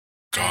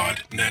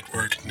God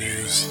Network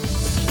News,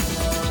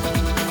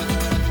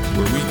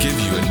 where we give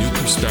you a new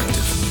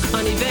perspective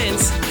on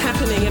events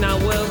happening in our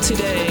world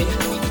today.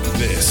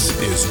 This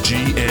is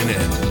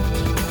GNN.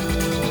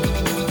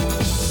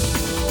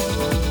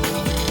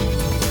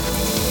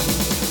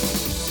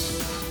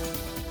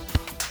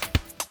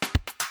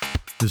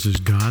 This is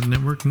God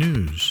Network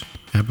News,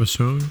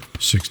 episode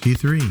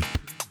 63.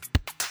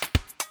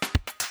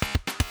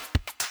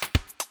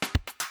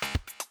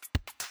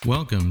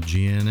 Welcome,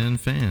 GNN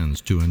fans,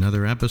 to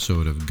another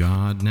episode of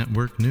God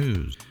Network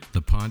News,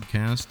 the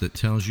podcast that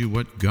tells you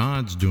what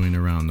God's doing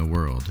around the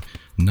world.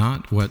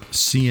 Not what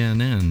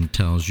CNN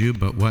tells you,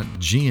 but what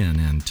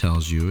GNN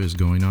tells you is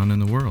going on in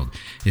the world.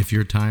 If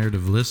you're tired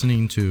of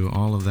listening to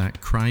all of that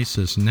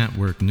crisis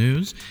network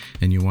news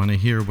and you want to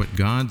hear what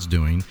God's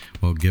doing,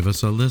 well, give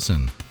us a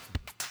listen.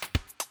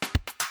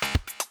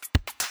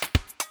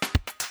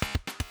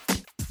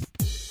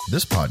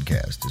 This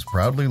podcast is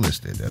proudly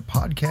listed at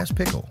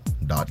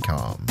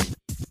podcastpickle.com.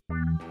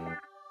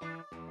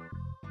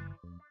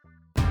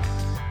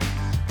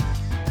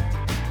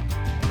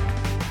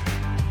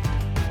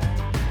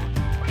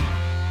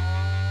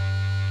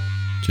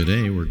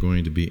 Today we're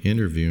going to be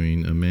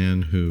interviewing a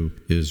man who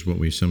is what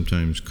we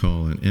sometimes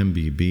call an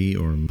MBB,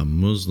 or a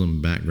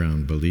Muslim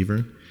background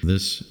believer.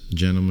 This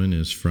gentleman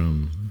is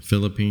from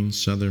Philippines,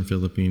 southern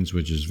Philippines,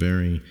 which is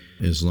very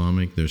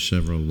Islamic. There's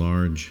several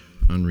large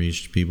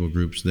unreached people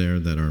groups there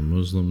that are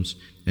Muslims,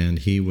 and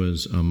he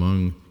was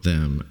among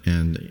them,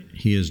 and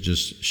he is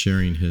just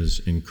sharing his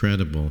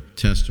incredible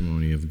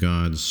testimony of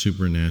God's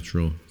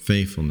supernatural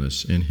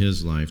faithfulness in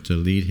his life to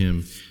lead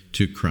him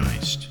to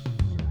Christ.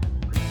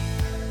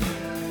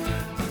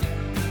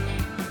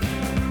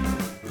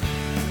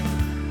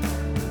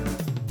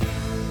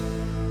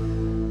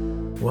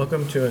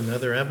 Welcome to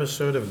another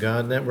episode of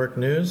God Network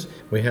News.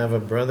 We have a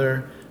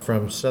brother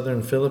from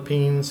southern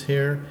Philippines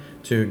here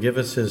to give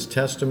us his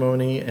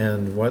testimony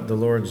and what the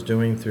Lord's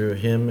doing through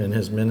him and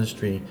his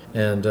ministry.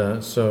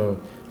 And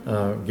so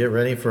get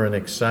ready for an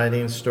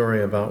exciting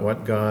story about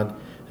what God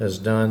has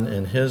done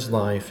in his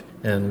life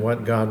and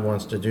what God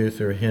wants to do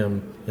through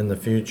him in the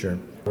future.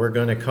 We're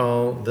going to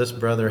call this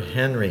brother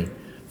Henry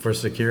for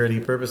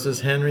security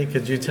purposes. Henry,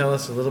 could you tell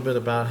us a little bit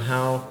about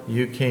how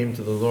you came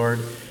to the Lord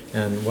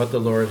and what the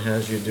Lord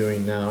has you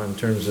doing now in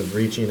terms of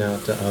reaching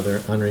out to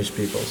other unreached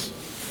peoples?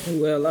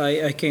 Well,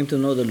 I came to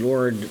know the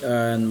Lord,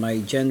 and my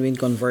genuine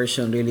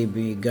conversion really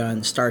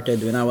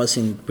started when I was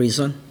in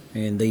prison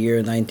in the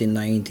year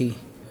 1990.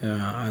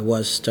 I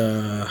was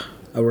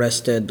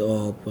arrested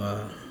of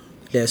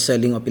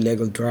selling of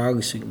illegal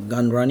drugs,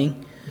 gun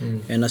running,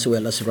 and as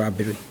well as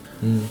robbery.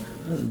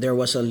 There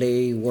was a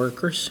lay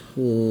workers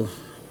who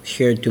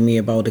shared to me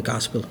about the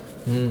gospel.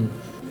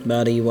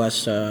 But he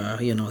was,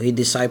 he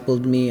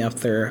discipled me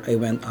after I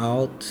went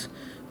out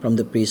from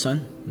the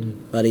prison.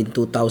 But in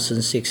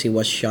 2006, he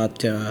was shot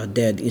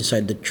dead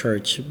inside the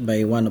church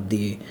by one of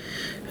the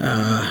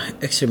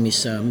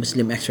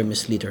Muslim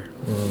extremist leader.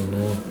 Oh,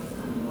 no.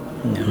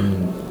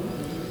 Yeah.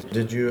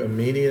 Did you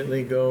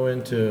immediately go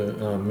into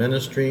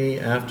ministry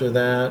after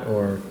that,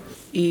 or?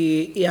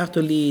 He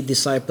actually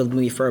discipled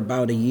me for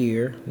about a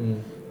year,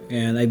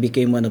 and I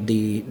became one of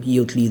the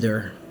youth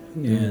leader.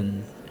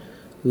 And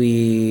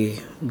we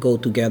go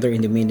together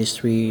in the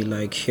ministry,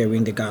 like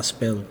sharing the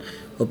gospel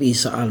of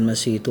Isa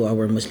Al-Masih to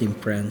our Muslim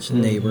friends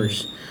and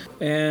neighbors.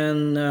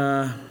 And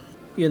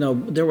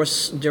there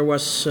was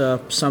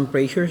some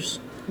pressures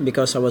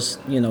because I was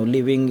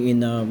living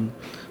in a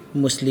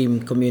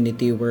Muslim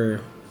community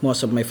where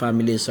most of my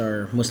families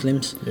are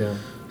Muslims. Yeah.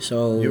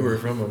 So you were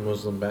from a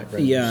Muslim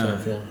background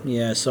yourself,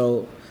 yeah.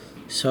 So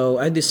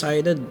I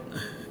decided,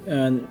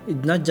 and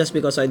not just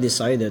because I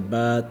decided,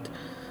 but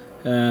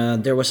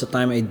there was a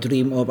time I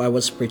dreamed of I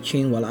was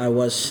preaching while I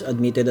was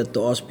admitted at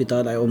the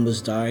hospital. I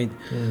almost died.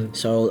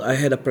 So I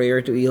had a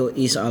prayer to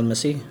Isa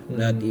Al-Masih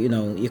that,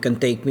 you can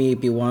take me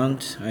if you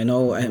want. I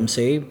know I am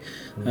saved.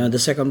 The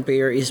second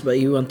prayer is, but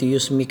you want to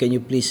use me, can you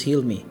please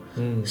heal me?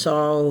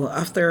 So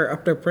after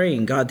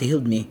praying, God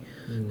healed me.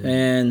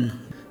 And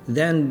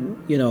then,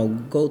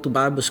 go to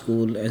Bible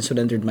school and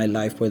surrendered my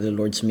life for the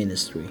Lord's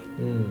ministry.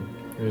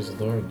 Praise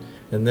the Lord.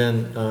 And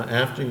then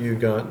after you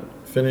got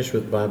finished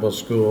with Bible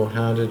school,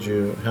 how did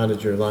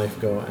your life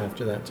go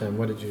after that time?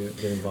 What did you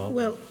get involved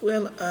with?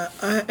 Well,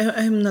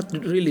 I'm not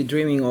really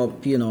dreaming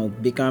of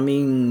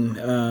becoming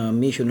a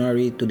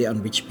missionary to the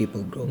unreached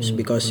people groups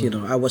because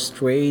I was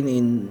trained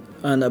in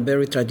a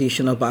very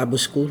traditional Bible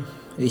school.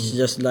 It's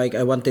just like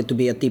I wanted to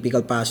be a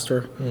typical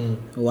pastor.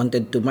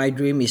 My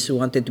dream is to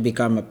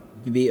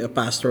be a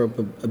pastor of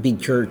a big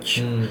church.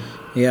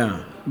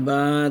 Yeah,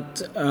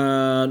 but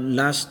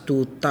last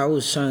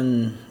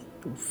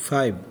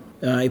 2005.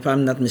 If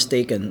I'm not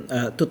mistaken,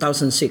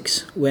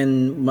 2006,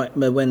 when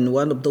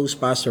one of those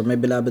pastors, my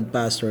beloved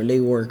pastor, lay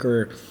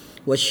worker,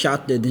 was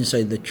shot dead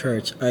inside the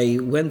church, I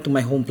went to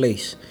my home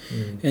place,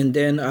 and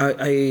then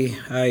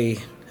I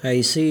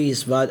see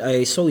his body.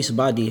 I saw his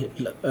body,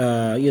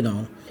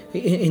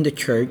 in the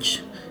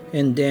church,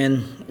 and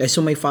then I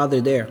saw my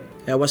father there.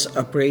 I was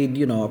afraid,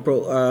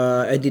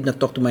 I did not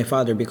talk to my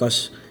father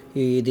because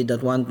He did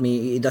not want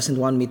me. He doesn't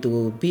want me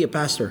to be a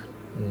pastor.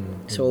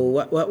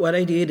 So what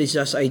I did is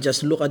I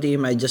just look at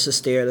him. I just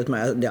stared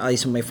at the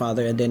eyes of my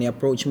father, and then he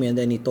approached me, and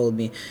then he told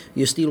me,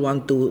 "You still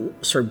want to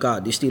serve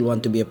God? You still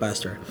want to be a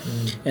pastor?"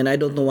 And I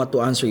don't know what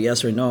to answer,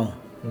 yes or no.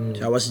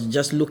 So I was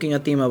just looking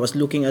at him. I was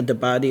looking at the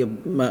body of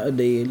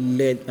the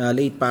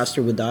late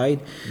pastor who died,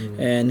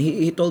 and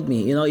he told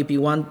me, if you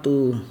want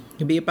to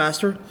be a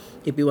pastor,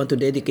 if you want to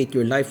dedicate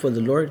your life for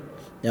the Lord,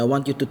 I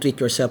want you to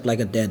treat yourself like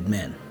a dead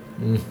man.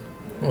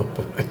 Oh,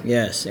 boy.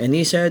 Yes, and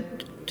he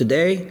said,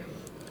 "Today,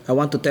 I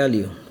want to tell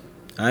you,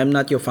 I am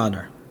not your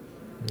father.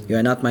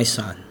 You are not my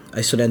son.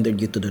 I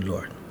surrendered you to the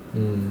Lord."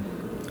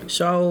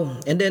 So,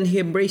 and then he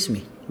embraced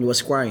me. He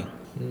was crying.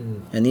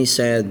 And he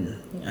said,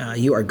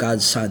 "You are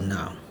God's son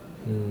now.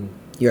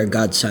 You are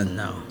God's son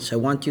now. So I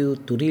want you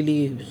to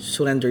really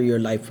surrender your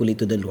life fully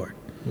to the Lord."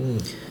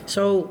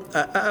 So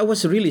I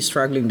was really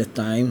struggling that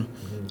time.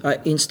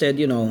 Instead,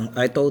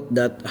 I thought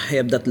that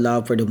I have that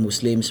love for the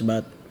Muslims,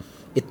 but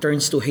it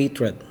turns to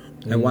hatred.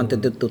 I wanted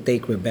to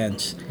take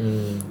revenge.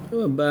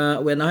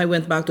 But when I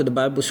went back to the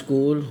Bible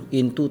school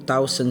in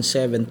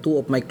 2007, two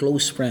of my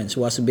close friends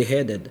was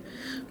beheaded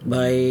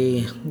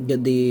by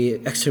the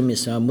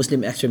extremists,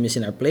 Muslim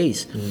extremists in our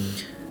place.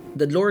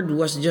 The Lord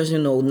was just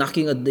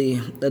knocking at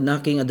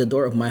the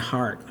door of my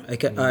heart.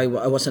 I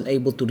wasn't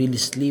able to really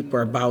sleep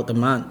for about a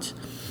month.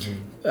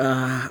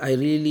 I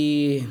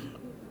really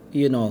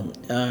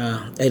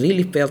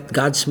felt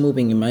God's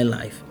moving in my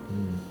life.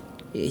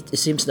 It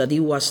seems that He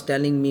was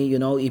telling me,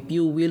 if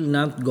you will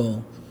not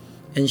go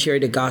and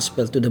share the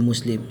gospel to the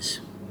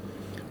Muslims,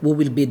 who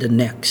will be the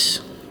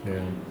next?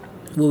 Yeah.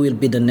 Who will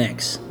be the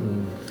next?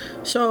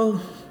 So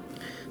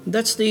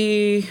that's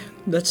the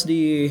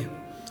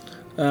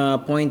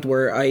point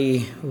where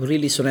I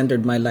really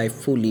surrendered my life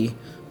fully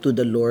to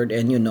the Lord,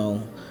 and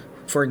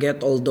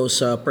forget all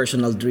those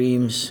personal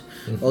dreams,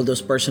 all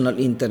those personal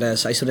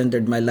interests. I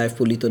surrendered my life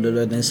fully to the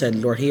Lord and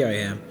said, "Lord, here I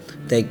am.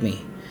 Take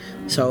me."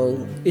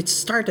 So it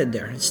started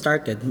there.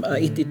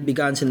 It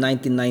began in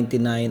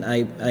 1999.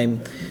 I'm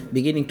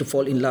beginning to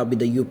fall in love with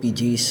the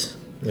UPGs.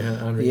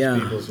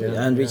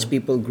 Unreached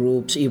people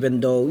groups. Even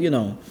though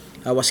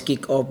I was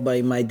kicked off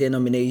by my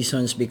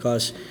denominations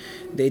because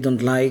they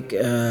don't like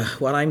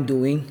what I'm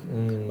doing.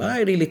 But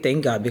I really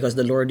thank God because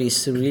the Lord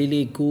is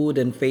really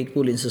good and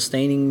faithful in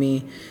sustaining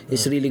me.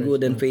 He's really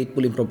good and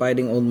faithful in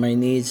providing all my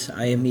needs.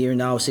 I am here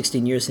now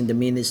 16 years in the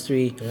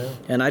ministry.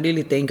 And I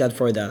really thank God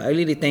for that. I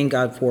really thank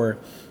God for,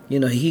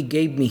 He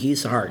gave me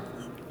His heart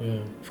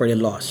for the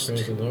lost.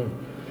 Praise the Lord.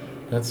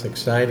 That's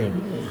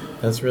exciting.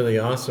 That's really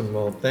awesome.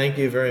 Well, thank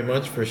you very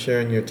much for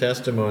sharing your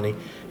testimony.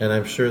 And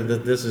I'm sure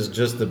that this is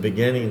just the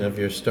beginning of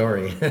your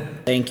story.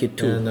 Thank you,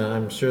 too. And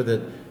I'm sure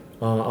that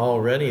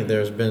already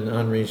there's been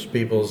unreached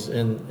peoples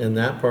in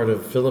that part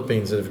of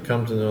Philippines that have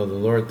come to know the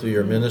Lord through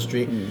your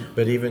ministry,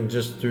 but even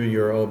just through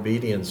your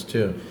obedience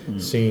too,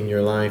 seeing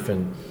your life,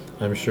 and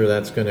I'm sure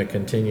that's going to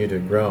continue to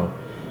grow.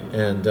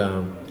 And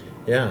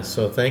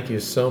so thank you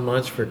so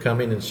much for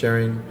coming and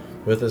sharing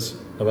with us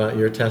about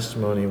your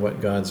testimony,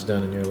 what God's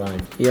done in your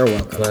life. You're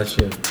welcome. Bless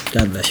you.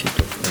 God bless you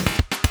too.